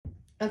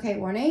Okay,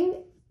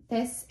 warning.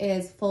 This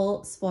is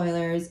full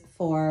spoilers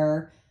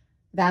for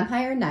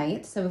Vampire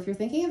Knight. So if you're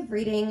thinking of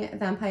reading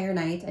Vampire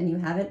Knight and you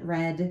haven't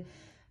read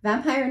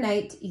Vampire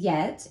Knight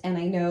yet, and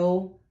I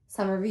know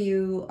some of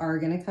you are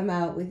going to come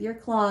out with your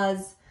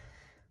claws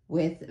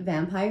with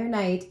Vampire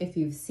Knight, if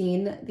you've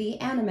seen the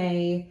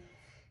anime,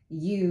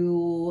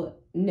 you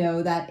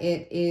know that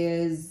it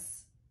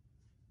is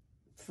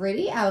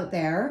pretty out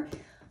there.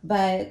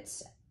 But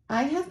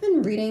I have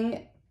been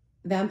reading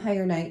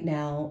Vampire Knight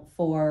now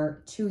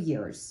for 2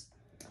 years.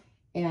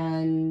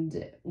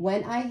 And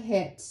when I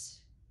hit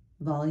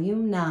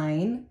volume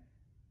 9,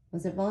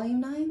 was it volume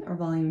 9 or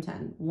volume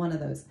 10? One of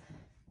those.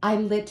 I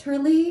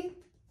literally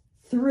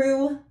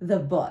threw the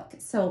book.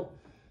 So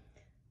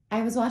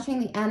I was watching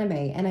the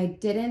anime and I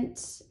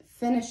didn't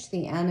finish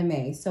the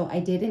anime. So I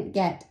didn't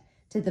get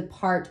to the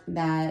part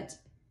that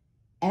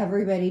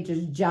everybody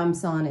just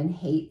jumps on and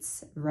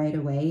hates right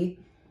away.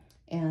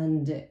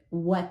 And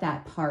what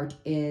that part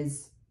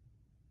is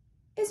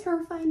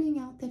her finding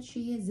out that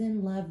she is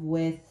in love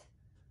with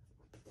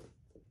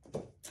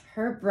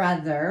her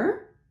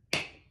brother.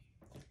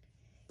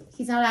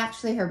 He's not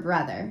actually her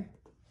brother,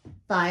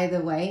 by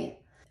the way.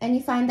 And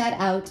you find that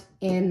out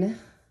in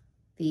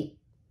the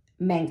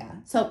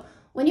manga. So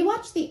when you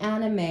watch the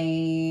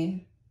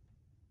anime,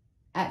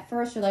 at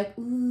first you're like,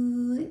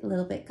 ooh, a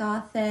little bit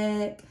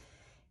gothic.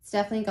 It's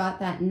definitely got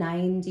that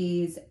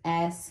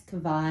 90s-esque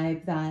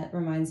vibe that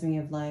reminds me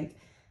of like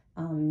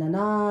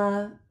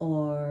Nana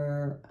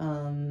or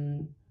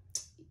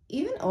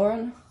even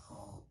Oran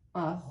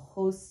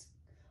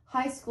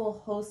High School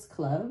Host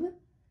Club. A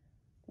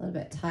little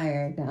bit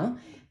tired now.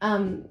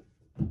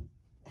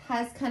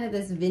 Has kind of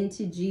this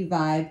vintagey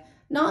vibe,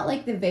 not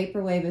like the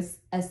vaporwave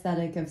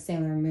aesthetic of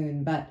Sailor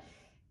Moon, but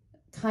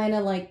kind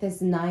of like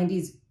this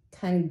 90s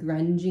kind of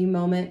grungy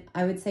moment.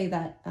 I would say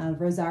that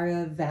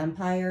Rosario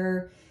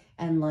Vampire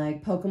and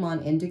like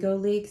Pokemon Indigo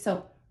League.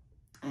 So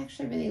I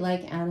actually really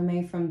like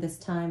anime from this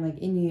time, like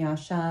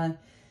Inuyasha.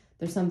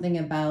 There's something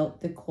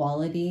about the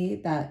quality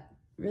that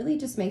really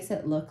just makes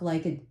it look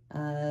like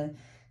an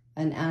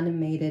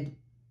animated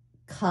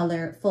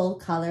full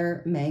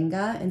color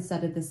manga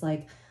instead of this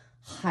like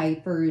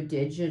hyper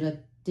digitized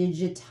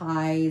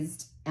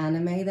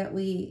anime that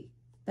we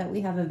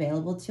have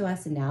available to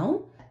us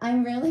now.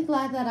 I'm really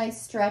glad that I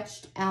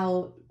stretched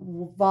out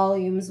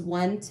volumes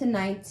 1 to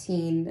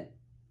 19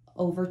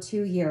 over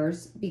 2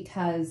 years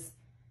because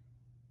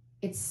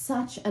it's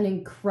such an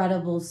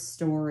incredible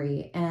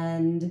story.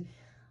 And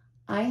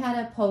I had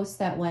a post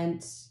that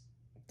went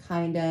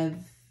kind of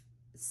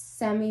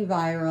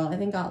semi-viral. I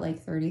think got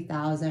like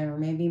 30,000 or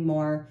maybe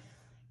more.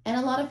 And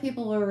a lot of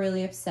people were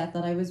really upset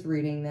that I was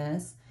reading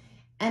this.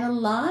 And a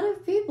lot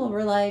of people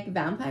were like,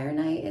 Vampire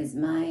Knight is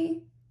my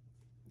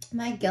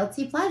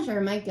guilty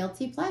pleasure,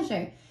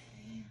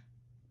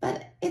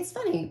 But it's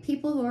funny,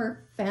 people who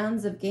are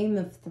fans of Game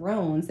of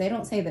Thrones, they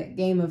don't say that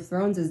Game of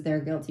Thrones is their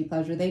guilty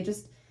pleasure. They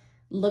just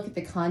look at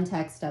the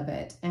context of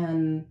it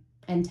and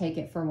take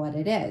it for what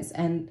it is.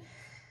 And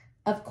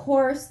of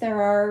course,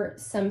 there are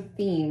some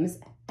themes,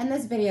 and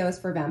this video is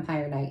for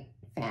Vampire Knight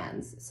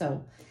fans.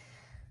 So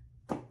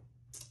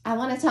I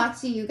want to talk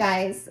to you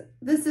guys.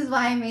 This is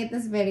why I made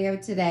this video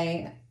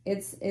today.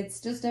 It's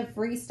just a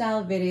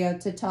freestyle video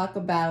to talk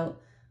about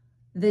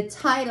the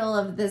title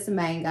of this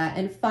manga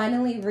and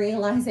finally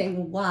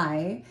realizing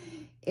why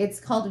it's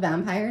called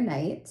Vampire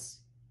Knight.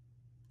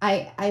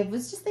 I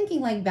was just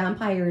thinking like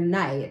Vampire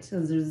Knight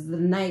because there's the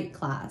night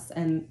class,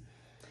 and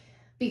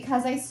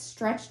because I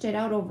stretched it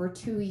out over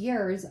 2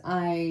 years,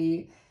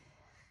 I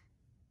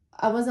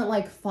wasn't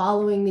like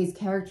following these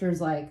characters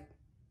like,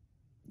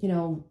 you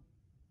know,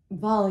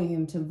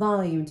 volume to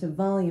volume to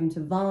volume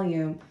to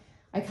volume.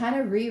 I kind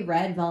of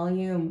reread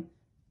volume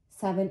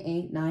 7,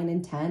 8, 9,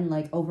 and 10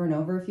 like over and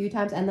over a few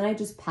times, and then I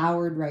just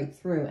powered right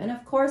through. And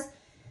of course,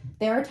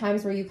 there are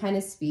times where you kind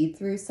of speed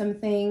through some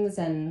things,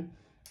 and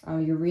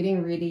you're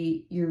reading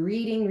really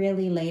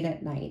late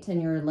at night,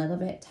 and you're a little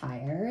bit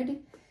tired.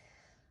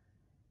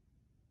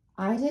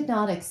 I did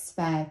not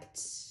expect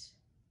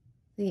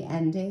the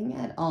ending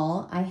at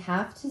all. I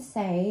have to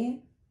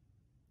say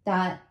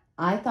that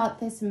I thought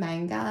this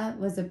manga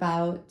was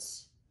about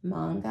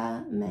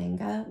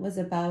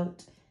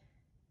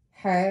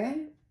her.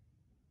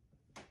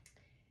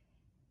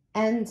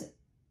 And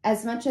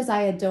as much as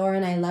I adore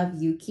and I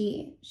love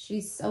Yuki,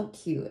 she's so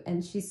cute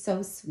and she's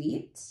so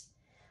sweet.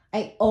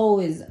 I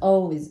always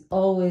loved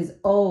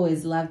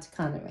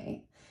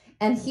Kaname.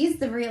 And he's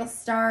the real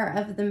star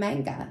of the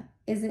manga,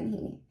 isn't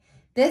he?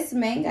 This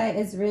manga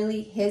is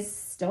really his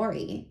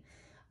story.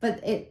 But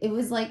it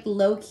was like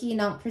low-key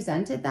not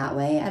presented that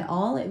way at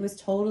all. It was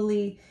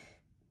totally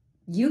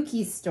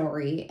Yuki's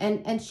story.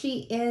 And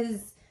she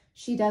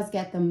does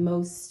get the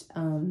most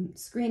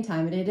screen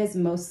time. And it is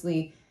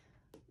mostly,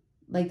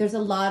 like, there's a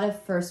lot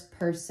of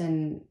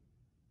first-person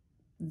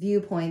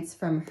viewpoints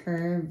from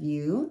her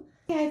view.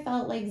 I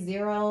felt like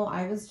Zero.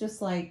 I was just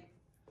like,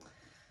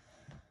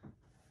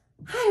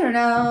 I don't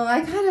know.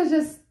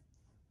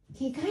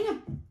 He kind of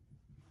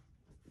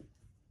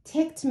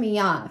ticked me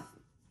off.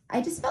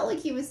 I just felt like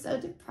he was so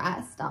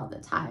depressed all the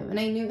time. And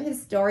I knew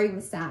his story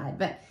was sad,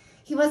 but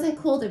he wasn't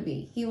cool to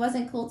me. He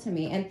wasn't cool to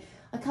me. And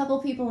a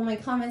couple people in my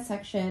comment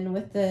section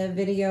with the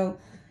video,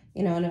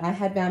 you know, and I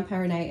had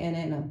Vampire Night in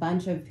it, and a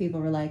bunch of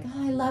people were like,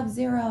 oh, I love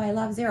Zero, I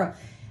love Zero.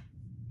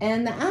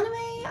 And the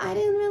anime, I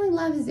didn't really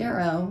love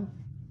Zero.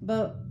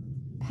 But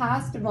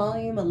past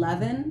volume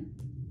 11,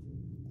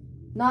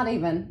 not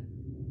even.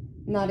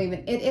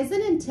 It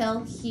isn't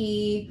until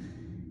he,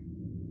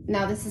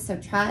 now this is so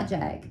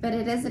tragic, but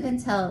it isn't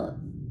until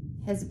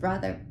his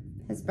brother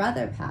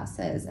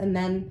passes. And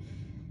then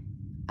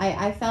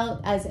I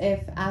felt as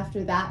if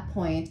after that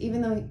point,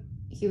 even though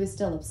he was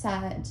still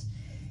upset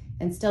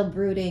and still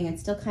brooding and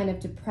still kind of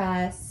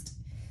depressed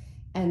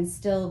and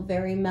still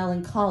very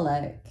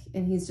melancholic,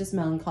 and he's just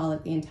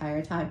melancholic the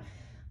entire time,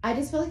 I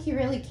just feel like he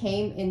really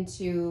came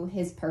into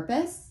his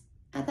purpose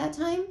at that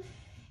time.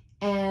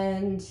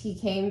 And he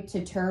came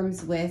to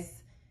terms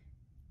with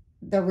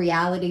the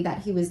reality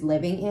that he was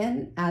living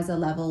in as a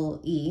level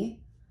E.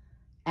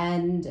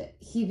 And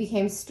he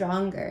became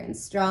stronger and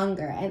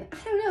stronger. And I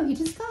don't know, he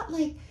just got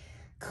like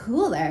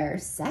cooler,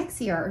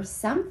 sexier or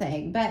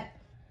something. But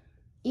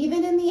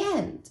even in the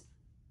end,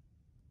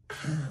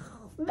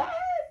 oh man,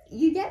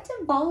 you get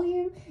to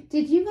volume.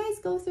 Did you guys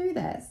go through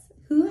this?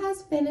 Who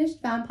has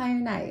finished Vampire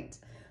Night?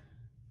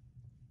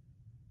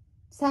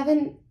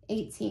 17,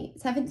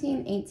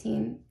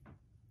 18,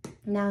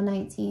 now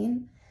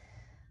 19.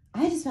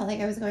 I just felt like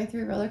I was going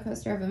through a roller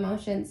coaster of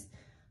emotions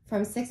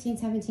from 16,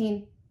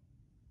 17,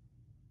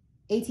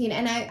 18.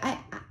 And I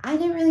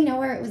didn't really know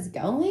where it was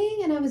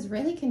going. And I was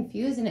really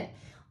confused. And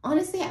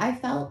honestly, I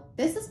felt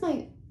this is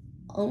my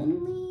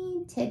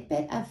only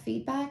tidbit of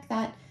feedback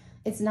that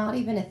it's not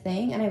even a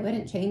thing. And I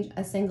wouldn't change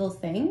a single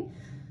thing.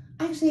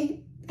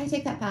 Actually, I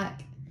take that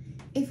back.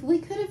 If we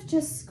could have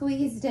just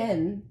squeezed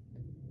in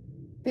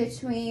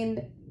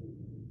between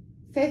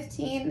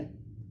 15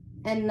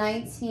 and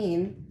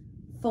 19,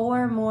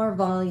 4 more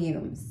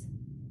volumes,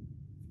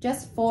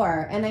 just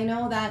 4. And I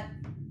know that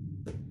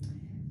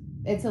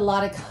it's a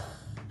lot of,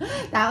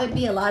 that would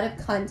be a lot of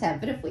content,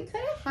 but if we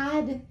could have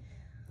had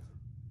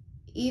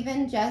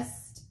even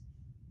just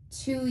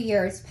 2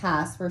 years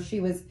pass where she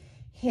was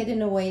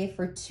hidden away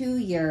for 2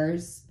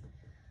 years,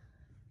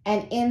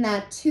 and in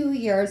that 2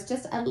 years,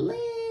 just a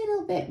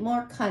little bit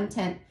more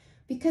content,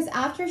 because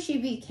after she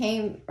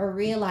became or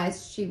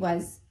realized she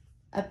was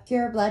a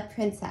pure-blood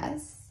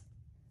princess,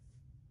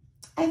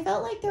 I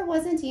felt like there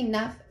wasn't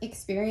enough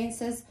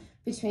experiences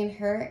between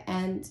her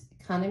and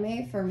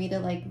Kaname for me to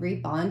like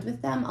rebond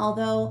with them.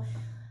 Although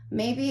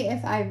maybe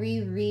if I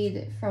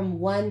reread from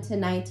 1 to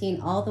 19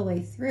 all the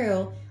way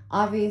through,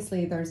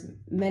 obviously there's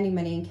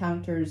many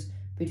encounters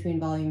between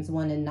volumes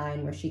 1 and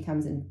 9 where she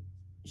comes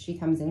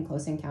in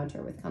close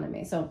encounter with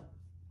Kaname. So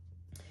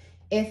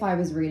if I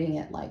was reading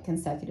it like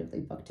consecutively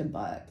book to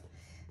book,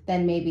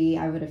 then maybe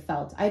I would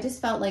have I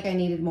just felt like I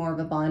needed more of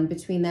a bond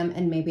between them,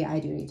 and maybe I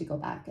do need to go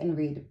back and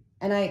read.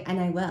 And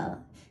I will.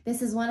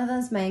 This is one of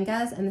those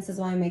mangas, and this is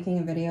why I'm making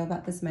a video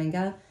about this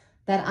manga,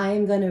 that I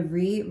am going to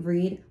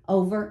reread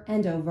over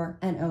and over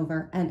and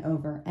over and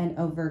over and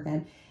over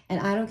again. And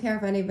I don't care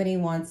if anybody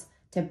wants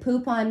to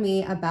poop on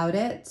me about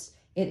it.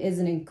 It is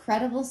an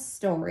incredible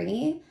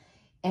story,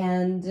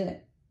 and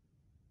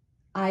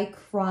I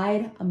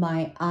cried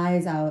my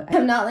eyes out.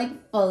 I'm not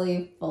like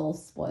full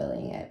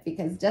spoiling it,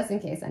 because just in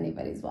case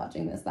anybody's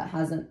watching this that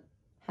hasn't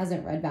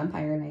read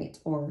Vampire Night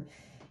or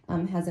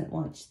hasn't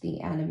watched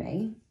the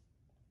anime,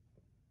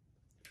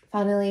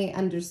 finally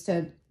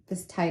understood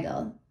this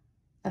title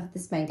of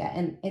this manga,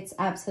 and it's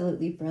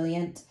absolutely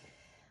brilliant.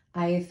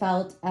 I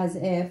felt as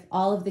if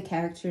all of the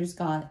characters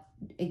got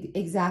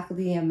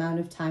exactly the amount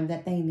of time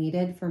that they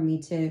needed for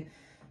me to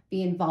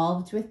be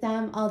involved with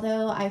them,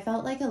 although I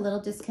felt like a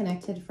little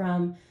disconnected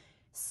from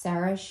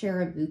Sarah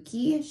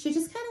Shirabuki. She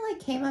just kind of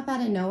like came up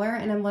out of nowhere,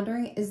 and I'm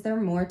wondering, is there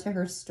more to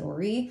her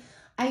story?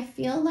 I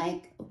feel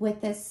like with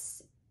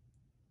this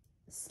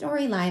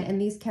storyline and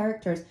these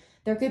characters,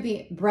 there could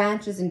be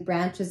branches and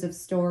branches of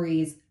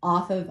stories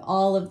off of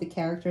all of the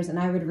characters, and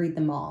I would read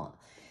them all.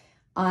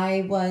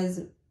 I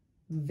was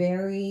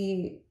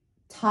very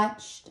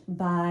touched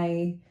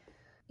by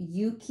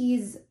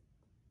Yuki's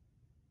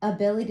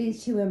ability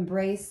to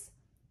embrace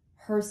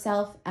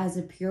herself as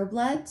a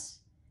pureblood,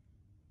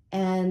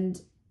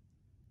 and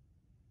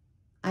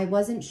I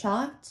wasn't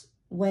shocked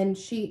when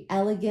she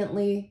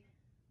elegantly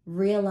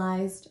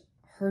realized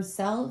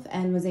herself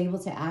and was able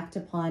to act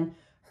upon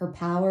her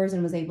powers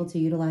and was able to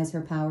utilize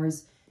her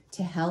powers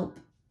to help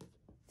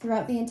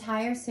throughout the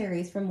entire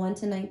series from 1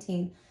 to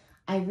 19.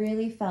 I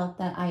really felt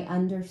that I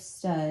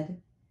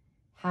understood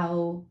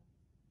how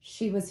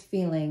she was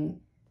feeling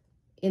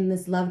in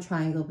this love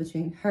triangle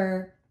between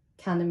her,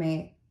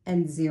 Kaname,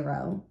 and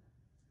Zero.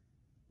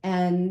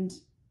 And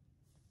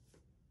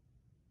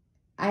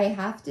I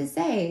have to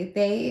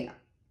say,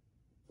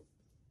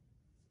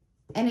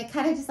 and it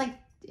kind of just like,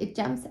 it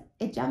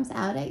jumps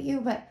out at you,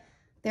 but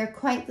they're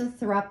quite the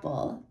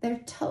throuple.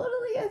 They're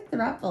totally a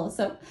throuple.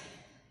 So,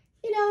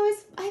 you know,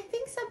 I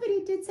think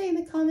somebody did say in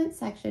the comment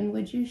section,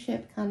 would you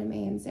ship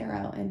Kaname and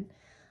Zero? And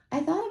I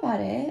thought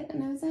about it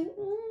and I was like,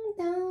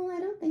 no, I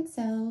don't think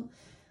so.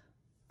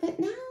 But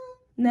now,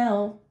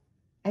 no,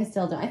 I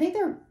still don't. I think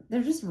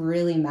they're just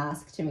really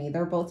masked to me.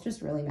 They're both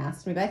just really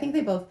masked to me, but I think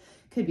they both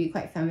could be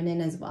quite feminine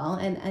as well.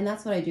 And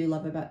that's what I do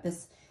love about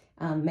this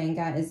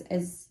manga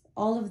is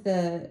all of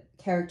the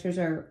characters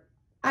are,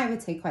 I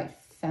would say, quite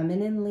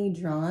femininely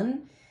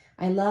drawn.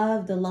 I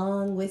love the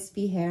long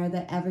wispy hair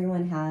that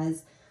everyone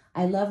has.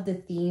 I love the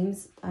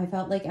themes. I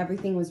felt like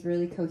everything was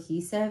really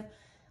cohesive,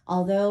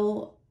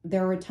 although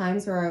there were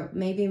times where I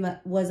maybe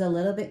was a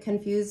little bit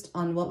confused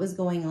on what was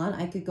going on.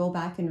 I could go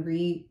back and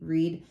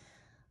reread,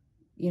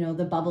 you know,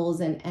 the bubbles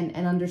and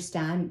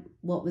understand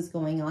what was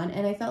going on.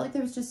 And I felt like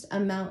there was just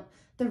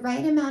the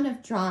right amount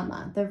of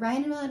drama, the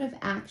right amount of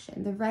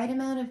action, the right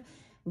amount of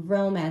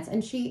romance.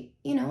 And she,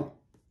 you know,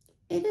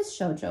 it is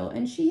shoujo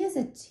and she is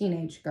a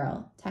teenage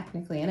girl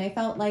technically. And I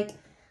felt like,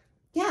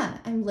 yeah,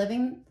 I'm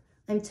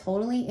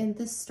totally in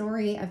the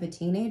story of a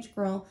teenage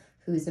girl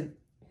who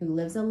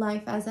lives a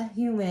life as a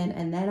human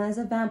and then as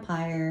a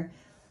vampire.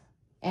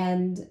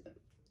 And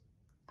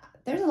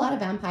there's a lot of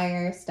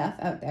vampire stuff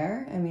out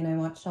there. I mean, I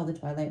watched all the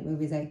Twilight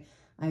movies. I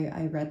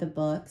read the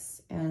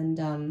books, and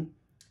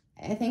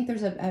I think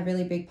there's a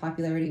really big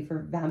popularity for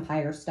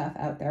vampire stuff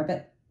out there.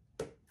 But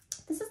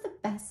this is the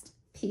best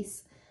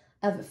piece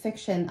of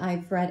fiction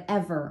I've read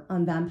ever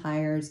on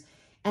vampires.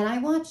 And I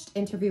watched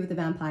Interview with the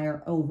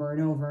Vampire over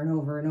and over and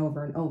over and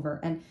over and over.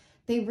 And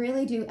they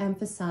really do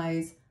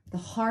emphasize the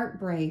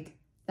heartbreak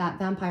that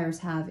vampires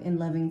have in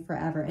living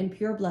forever. And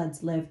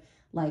purebloods live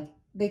like,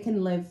 they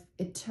can live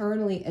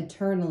eternally.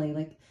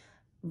 Like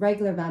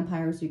regular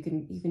vampires, you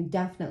can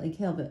definitely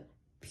kill, but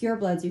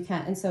purebloods you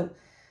can't. And so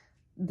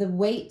the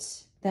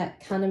weight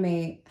that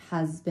Kaname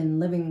has been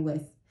living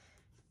with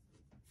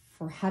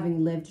for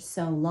having lived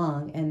so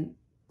long, and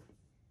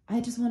I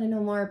just want to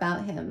know more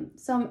about him.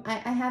 So I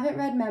haven't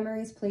read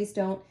Memories. Please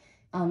don't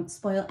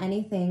spoil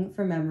anything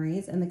for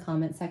Memories in the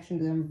comment section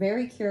because I'm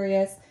very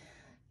curious.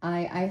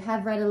 I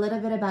have read a little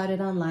bit about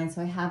it online,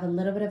 so I have a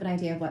little bit of an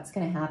idea of what's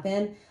going to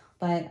happen,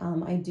 but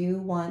I do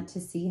want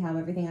to see how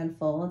everything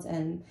unfolds.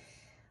 And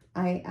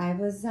I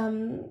was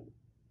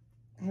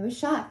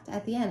shocked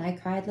at the end. I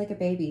cried like a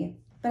baby,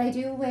 but I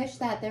do wish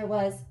that there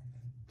was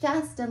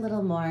just a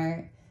little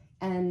more.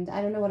 And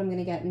I don't know what I'm going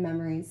to get in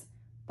Memories,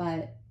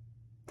 but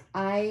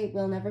I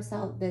will never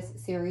sell this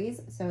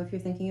series. So if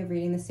you're thinking of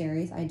reading the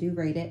series, I do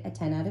rate it a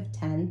 10 out of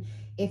 10.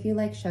 If you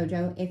like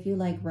shoujo, if you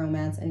like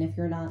romance, and if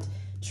you're not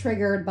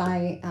triggered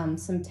by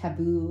some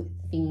taboo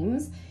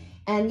themes.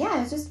 And yeah, I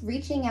was just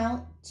reaching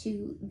out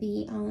to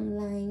the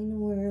online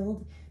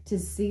world to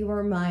see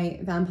where my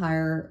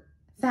vampire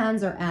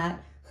fans are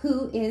at.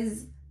 Who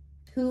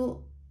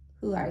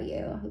are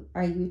you?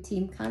 Are you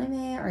Team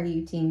Kaname? Are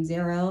you Team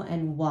Zero,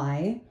 and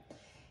why?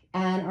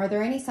 And are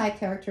there any side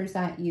characters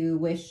that you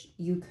wish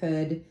you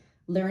could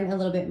learn a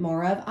little bit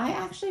more of? I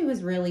actually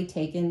was really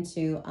taken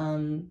to,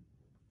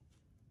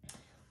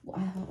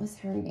 what was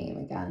her name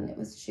again?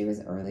 She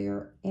was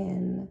earlier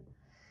in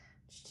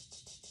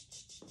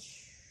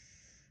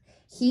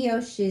Hyo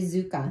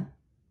Shizuka.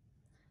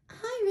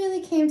 I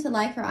really came to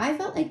like her. I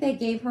felt like they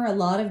gave her a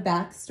lot of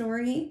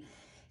backstory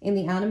in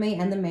the anime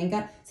and the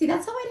manga. See,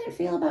 that's how I didn't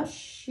feel about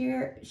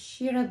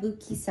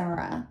Shirabuki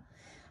Sara.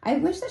 I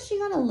wish that she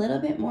got a little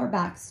bit more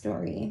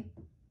backstory.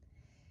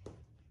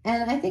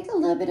 And I think a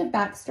little bit of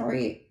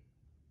backstory,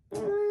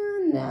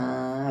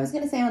 I was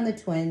going to say on the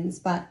twins,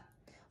 but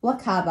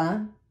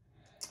Wakaba,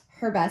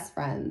 her best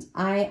friend,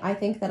 I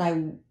think that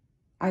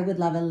I would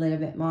love a little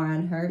bit more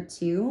on her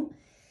too.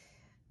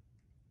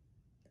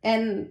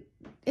 And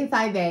if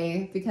I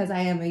may, because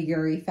I am a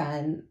Yuri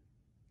fan,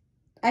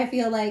 I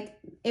feel like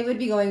it would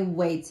be going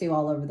way too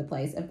all over the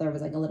place if there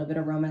was like a little bit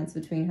of romance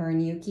between her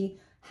and Yuki.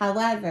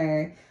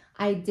 However,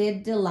 I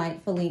did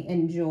delightfully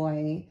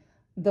enjoy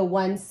the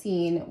one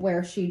scene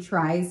where she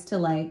tries to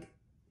like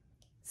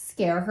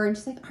scare her and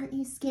she's like, aren't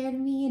you scared of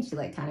me? And she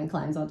like kind of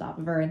climbs on top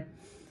of her. And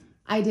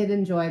I did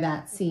enjoy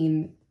that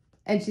scene.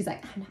 And she's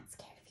like, I'm not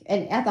scared of you.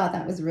 And I thought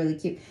that was really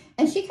cute.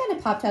 And she kind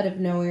of popped out of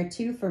nowhere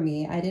too for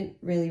me. I didn't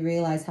really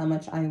realize how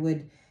much I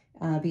would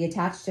be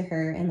attached to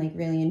her and like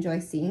really enjoy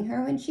seeing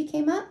her when she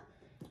came up.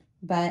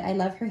 But I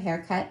love her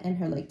haircut and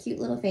her like cute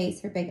little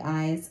face, her big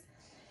eyes.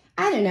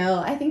 I don't know.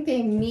 I think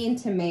they mean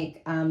to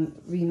make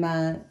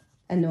Rima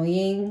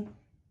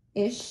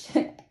annoying-ish.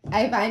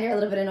 I find her a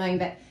little bit annoying,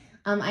 but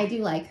I do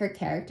like her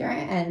character.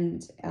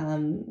 And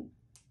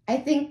I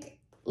think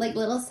like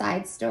little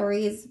side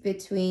stories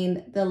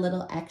between the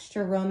little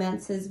extra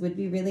romances would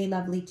be really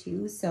lovely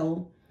too.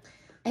 So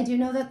I do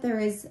know that there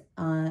is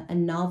a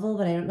novel,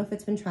 but I don't know if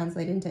it's been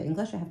translated into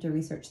English. I have to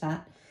research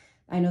that.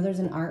 I know there's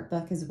an art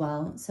book as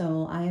well.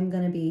 So I am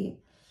going to be,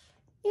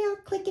 you know,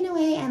 clicking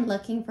away and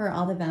looking for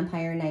all the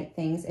Vampire Night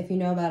things. If you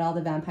know about all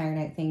the Vampire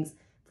Night things,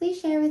 please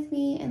share with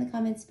me in the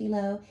comments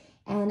below.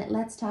 And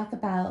let's talk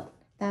about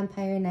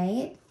Vampire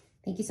Night.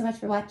 Thank you so much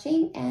for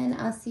watching, and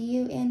I'll see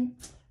you in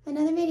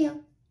another video.